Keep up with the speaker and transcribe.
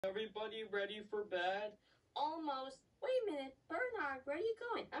Everybody ready for bed? Almost. Wait a minute. Bernard, where are you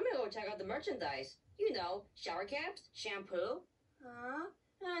going? I'm gonna go check out the merchandise. You know, shower caps, shampoo. Huh?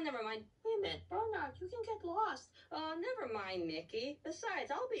 Never mind. Wait a minute. Bernard, you can get lost. Never mind, Mickey.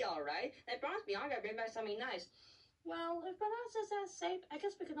 Besides, I'll be alright. I promised me I gotta bring back something nice. Well, if Bernard says that's safe, I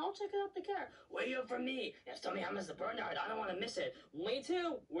guess we can all check it out together. Wait up for me. Yes, tell me how Mr. Bernard. I don't want to miss it. Me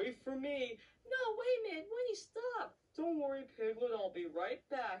too. Wait for me. No, wait a minute. Winnie, stop. Don't worry, Piglet. I'll be right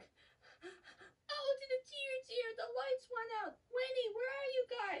back. Oh, dear. The lights went out. Winnie, where are you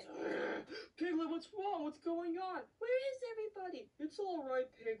guys? Piglet, what's wrong? What's going on? Where is everybody? It's all right,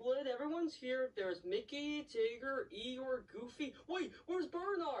 Piglet. Everyone's here. There's Mickey, Tigger, Eeyore, Goofy. Wait, where's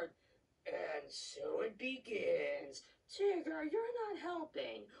Bernard? And so it begins. Tigger, you're not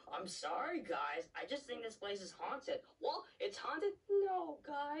helping. I'm sorry, guys. I just think this place is haunted. Well, it's haunted? No,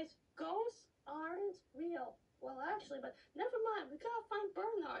 guys. Ghosts aren't real. Well, actually, but never mind. We gotta find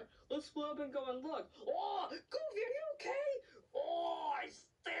Bernard. Let's split up and go and look. Oh, Goofy, are you okay? Oh, I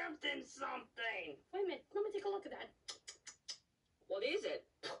stamped in something. Wait a minute. Let me take a look at that. What is it?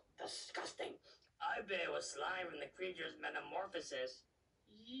 Disgusting. I bet it was slime from the creature's metamorphosis.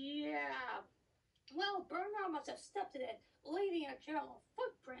 Yeah. Well, Bernard must have stepped in it, leaving a trail of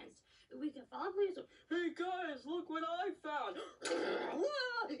footprints. We can follow these. Hey, guys, look what I found.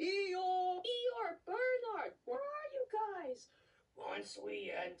 Whoa! Eeyore! Eeyore, Bernard, where are you guys? Once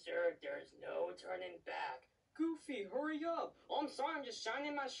we enter, there's no turning back. Goofy, hurry up. Oh, I'm sorry. I'm just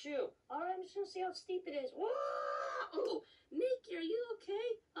shining my shoe. All right, I'm just gonna see how steep it is. Whoa! Oh, Mickey, are you okay?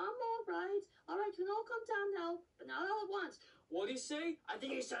 I'm all right. All right, you can all come down now, but not all at once. What'd he say? I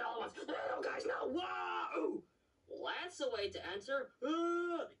think he said all at once. No, guys, no. Whoa! Well, that's the way to enter.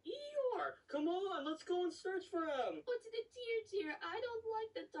 Eeyore, come on, let's go and search for him. Oh, dear. I don't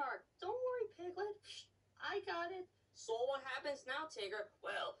like the dark. Don't worry, Piglet. I got it. So what happens now, Tigger?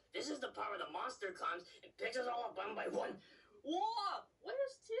 Well, this is the part where the monster comes and picks us all up one by one. Whoa!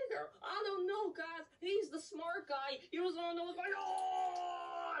 Where's Tigger? I don't know, guys. He's the smart guy. He was on what's going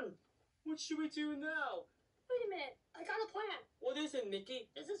on. What should we do now? Wait a minute. I got a plan. What is it, Mickey?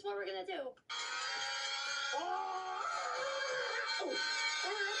 This is what we're gonna do. Oh!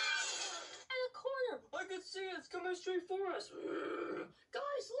 At a corner. I can see it. It's coming straight for us.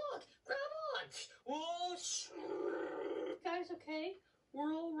 Guys, look. Grab on. Whoa! Guys, okay?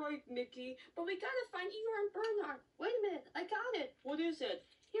 We're all right, Mickey. But we gotta find Eeyore and Bernard. Wait a minute. I got it. What is it?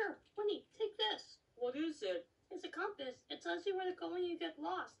 Here, Winnie, take this. What is it? It's a compass. It tells you where to go when you get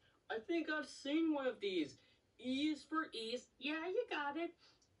lost. I think I've seen one of these. E is for east, Yeah, you got it.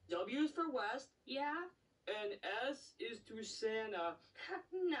 W is for west, Yeah? and S is to Santa.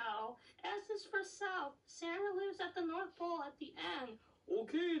 No. S is for south. Santa lives at the North Pole at the end.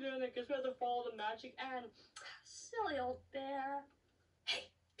 Okay, then I guess we have to follow the magic N. Silly old bear. Hey,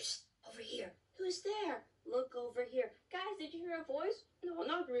 psst, over here. Who's there? Look over here. Guys, did you hear a voice? No,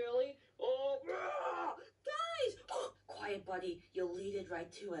 not really. Oh, Guys! Quiet, buddy. You'll lead it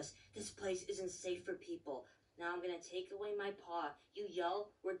right to us. This place isn't safe for people. Now I'm gonna take away my paw. You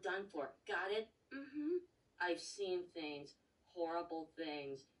yell, we're done for. Got it? Mm-hmm. I've seen things. Horrible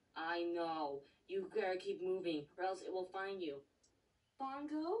things. I know. You gotta keep moving, or else it will find you.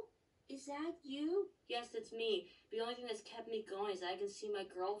 Bongo? Is that you? Yes, it's me. The only thing that's kept me going is that I can see my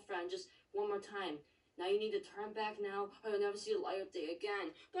girlfriend just one more time. Now you need to turn back now, or you'll never see the light of day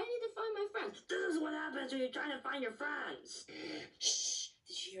again. But I need to find my friends. This is what happens when you're trying to find your friends. Shh!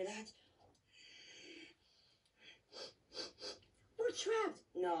 Did you hear that? We're trapped.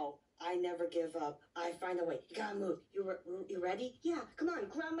 No, I never give up. I find a way. You gotta move. You ready? Yeah, come on,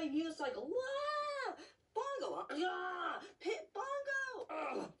 grab my unicycle. Whoa! Bongo! Yeah! Pit Bongo!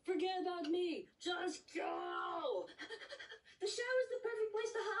 Ugh. Forget about me. Just go! The shower's the perfect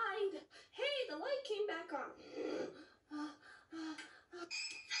place to hide. Hey, the light came back on.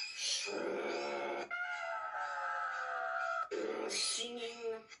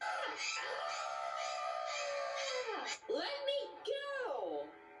 Singing. Let me go!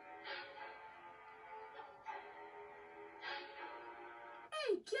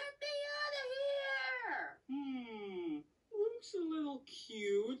 Hey, get me out of here! Looks a little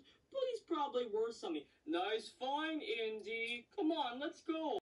cute, but he's probably worth something. Nice find, Indy. Come on, let's go.